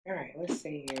All right, let's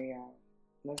see here, y'all.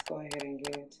 Let's go ahead and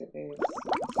get into this. See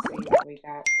what we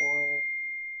got for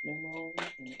new moon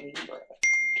in Libra.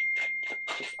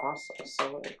 It's also a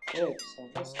solar eclipse, so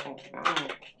what's going on?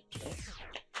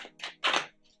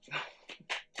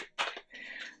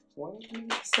 What do we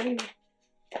see?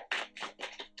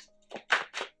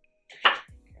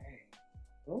 Okay.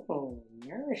 Ooh,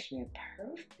 nourishment.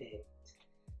 Perfect.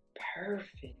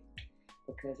 Perfect.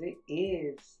 Because it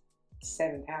is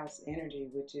 7th house energy,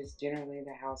 which is generally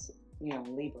the house of,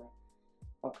 Libra.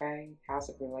 Okay? House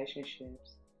of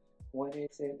relationships. What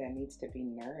is it that needs to be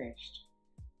nourished?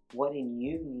 What in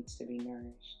you needs to be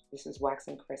nourished? This is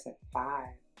waxing crescent 5.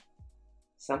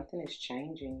 Something is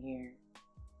changing here.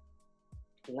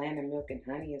 Land of milk and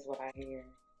honey is what I hear.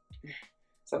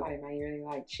 Somebody might really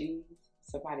like cheese.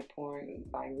 Somebody pouring,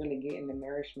 like really getting the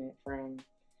nourishment from,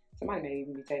 somebody may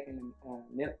even be taking a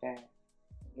milk bath.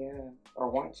 Yeah, or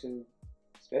want to,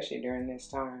 especially during this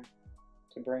time,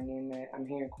 to bring in that. I'm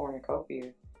hearing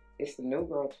cornucopia. It's the new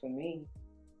growth for me.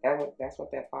 That's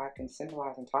what that 5 can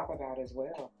symbolize and talk about as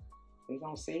well. We're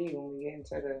going to see when we get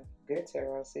into the good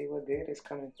tarot, see what good is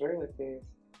coming through with this.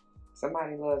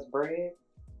 Somebody loves bread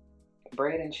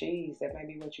and cheese. That may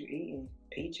be what you're eating.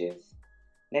 Peaches,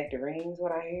 nectarines,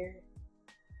 what I hear.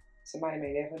 Somebody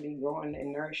may definitely be growing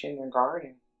and nourishing their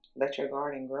garden. Let your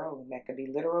garden grow. That could be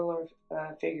literal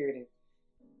or figurative.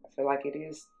 I feel like it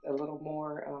is a little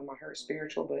more, I heard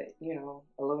spiritual, but, a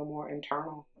little more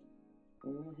internal.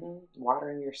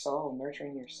 Watering your soul,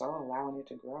 nurturing your soul, allowing it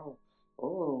to grow.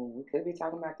 Oh, we could be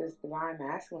talking about this divine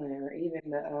masculine or even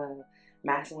the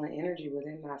masculine energy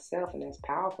within myself, and that's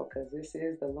powerful because this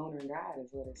is the lunar god,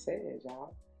 is what it says,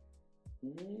 y'all.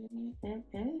 Baby,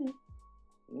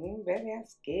 I'm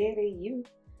scared of you.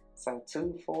 So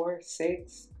 2, 4,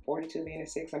 6, 42 being a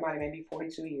 6. Somebody may be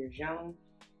 42 years young.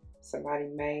 Somebody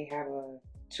may have a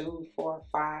 2, 4,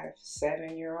 5,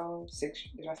 7-year-old. 6,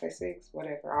 did I say 6?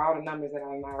 Whatever. All the numbers that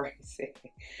I've already said.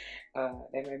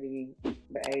 That may be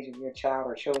the age of your child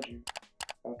or children.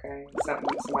 Okay?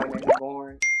 Somebody may be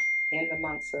born in the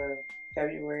months of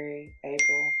February,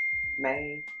 April,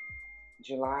 May,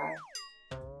 July,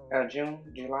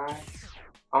 June, July.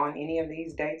 On any of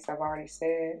these dates I've already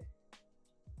said.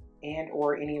 And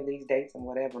or any of these dates in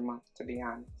whatever month, to be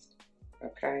honest.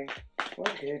 Okay?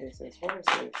 What good is this? What is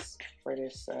this for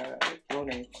this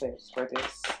lunar eclipse? For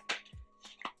this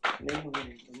new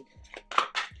moon?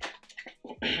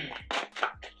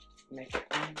 Make it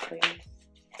plain, please.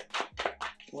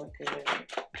 What good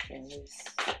can this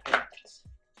get?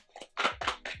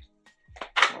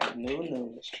 Oh,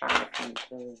 new is trying to come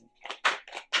through.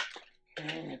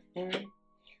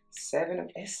 7 of,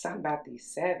 it's something about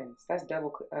these 7s. That's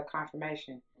double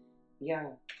confirmation.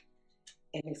 Yeah.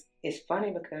 And it's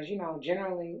funny because,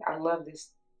 generally I love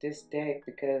this deck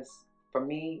because for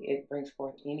me it brings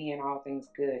forth any and all things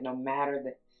good, no matter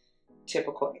the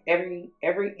typical every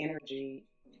energy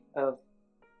of,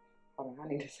 hold on, I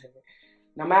need to say that.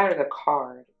 No matter the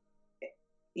card,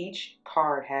 each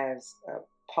card has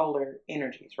polar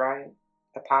energies, right?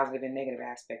 A positive and negative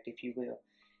aspect, if you will.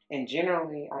 And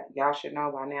generally, y'all should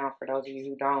know by now, for those of you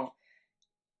who don't,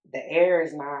 the air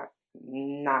is not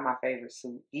my favorite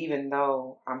suit, even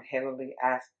though I'm heavily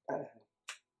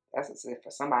that's as if for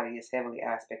somebody is heavily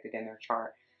aspected in their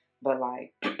chart. But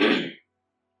like,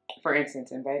 for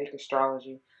instance, in Vedic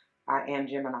astrology, I am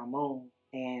Gemini moon,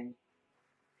 and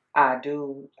I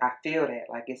feel that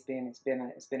like it's been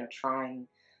a trying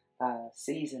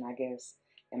season, I guess,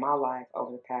 in my life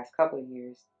over the past couple of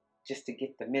years, just to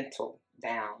get the mental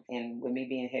down. And with me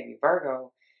being heavy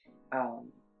Virgo,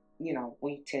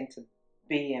 we tend to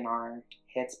be in our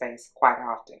headspace quite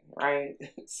often, right?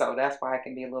 So that's why it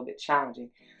can be a little bit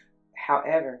challenging.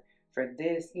 However, for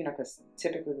this, because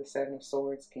typically the 7 of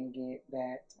Swords can get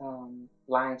that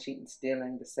lying, cheating,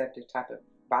 stealing, deceptive type of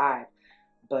vibe.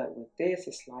 But with this,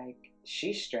 it's like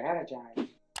she's strategizing,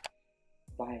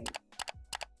 like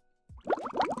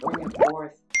bringing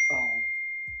forth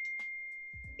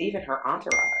even her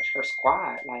entourage, her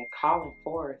squad, like calling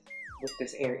forth with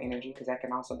this air energy, because that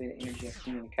can also be the energy of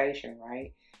communication,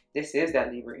 right? This is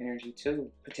that Libra energy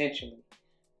too, potentially.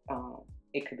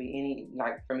 It could be any,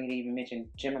 like for me to even mention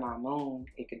Gemini moon,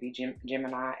 it could be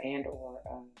Gemini and or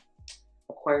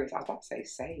Aquarius. I was about to say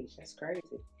Sage. That's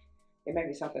crazy. It may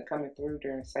be something coming through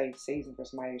during Sage season for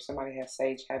somebody. If somebody has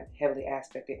Sage heavily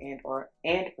aspected and or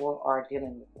are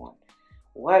dealing with one.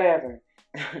 Whatever.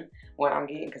 What I'm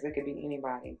getting, because it could be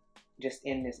anybody just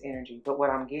in this energy. But what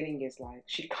I'm getting is like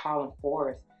she calling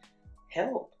forth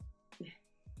help.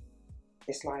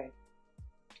 It's like,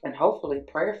 and hopefully,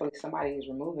 prayerfully, somebody is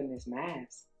removing this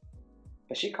mask.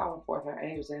 But she calling forth her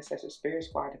angels, ancestors, spirit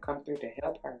squad to come through to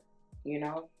help her, you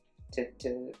know,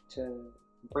 to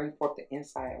bring forth the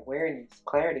insight, awareness,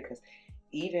 clarity. Because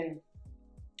even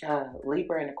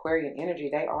Libra and Aquarian energy,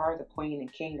 they are the Queen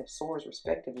and King of Swords,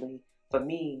 respectively, for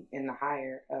me in the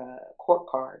higher court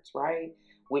cards, right?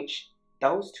 Which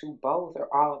those two both are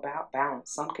all about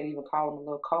balance. Some can even call them a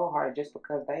little cold-hearted just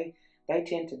because they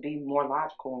tend to be more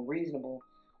logical and reasonable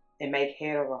and make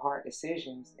head over heart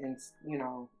decisions. And, you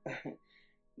know,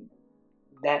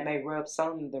 that may rub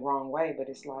some the wrong way, but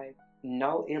it's like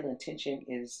no ill intention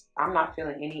is, I'm not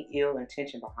feeling any ill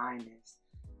intention behind this.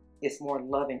 It's more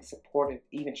loving, supportive,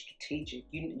 even strategic.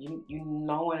 You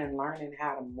knowing and learning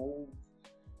how to move.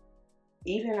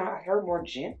 Even I heard more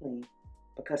gently,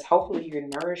 because hopefully you're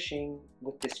nourishing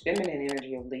with this feminine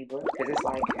energy of Libra, because it's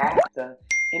like half the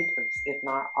Empress, if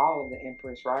not all of the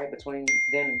Empress, right? Between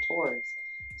them and Taurus.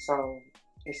 So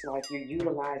it's like you're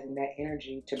utilizing that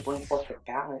energy to bring forth the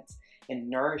balance and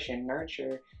nourish and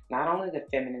nurture not only the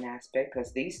feminine aspect,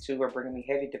 because these two are bringing me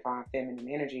heavy divine feminine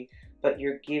energy, but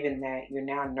you're giving that, you're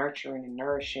now nurturing and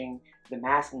nourishing the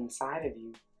masculine side of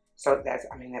you. So that's,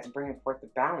 I mean, that's bringing forth the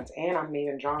balance. And I'm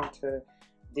even drawn to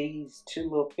these two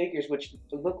little figures, which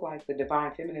look like the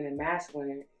divine feminine and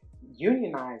masculine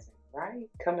unionizing, right?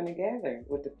 Coming together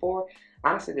with the four.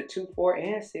 Honestly, the 2, 4,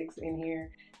 and 6 in here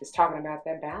is talking about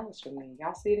that balance for me.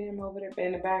 Y'all see them over there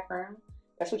in the background?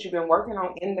 That's what you've been working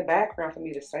on in the background for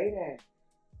me to say that.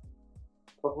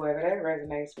 For whoever that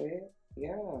resonates with,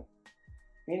 yeah.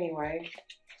 Anyway,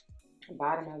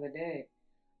 bottom of the deck.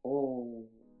 Oh,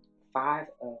 5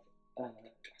 of, I was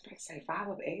about to say 5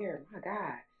 of air. My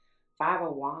God. 5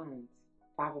 of wands.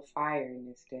 5 of fire in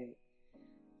this deck.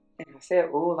 And I said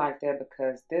ooh like that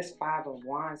because this 5 of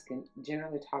wands can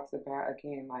generally talks about,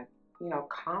 again, like, you know,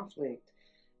 conflict,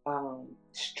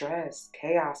 stress,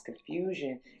 chaos,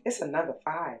 confusion. It's another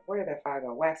 5. Where did that 5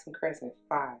 go? Waxing crescent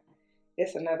 5.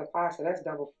 It's another 5, so that's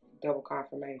double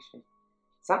confirmation.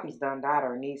 Something's done died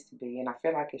or needs to be. And I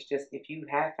feel like it's just, if you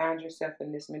have found yourself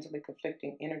in this mentally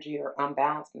conflicting energy or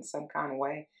unbalanced in some kind of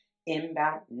way,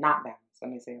 not balanced, let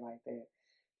me say it like that,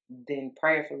 then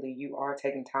prayerfully you are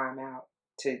taking time out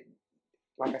to,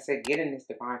 like I said, get in this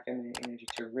divine feminine energy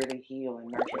to really heal and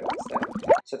nurture that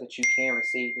stuff so that you can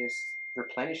receive this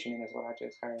replenishment, is what I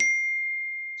just heard.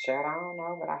 Chad, I don't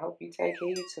know, but I hope you take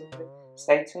heed to it.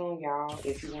 Stay tuned, y'all,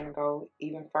 if you want to go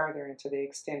even further into the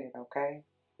extended, okay?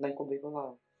 Link will be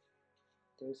below.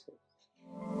 Deuces.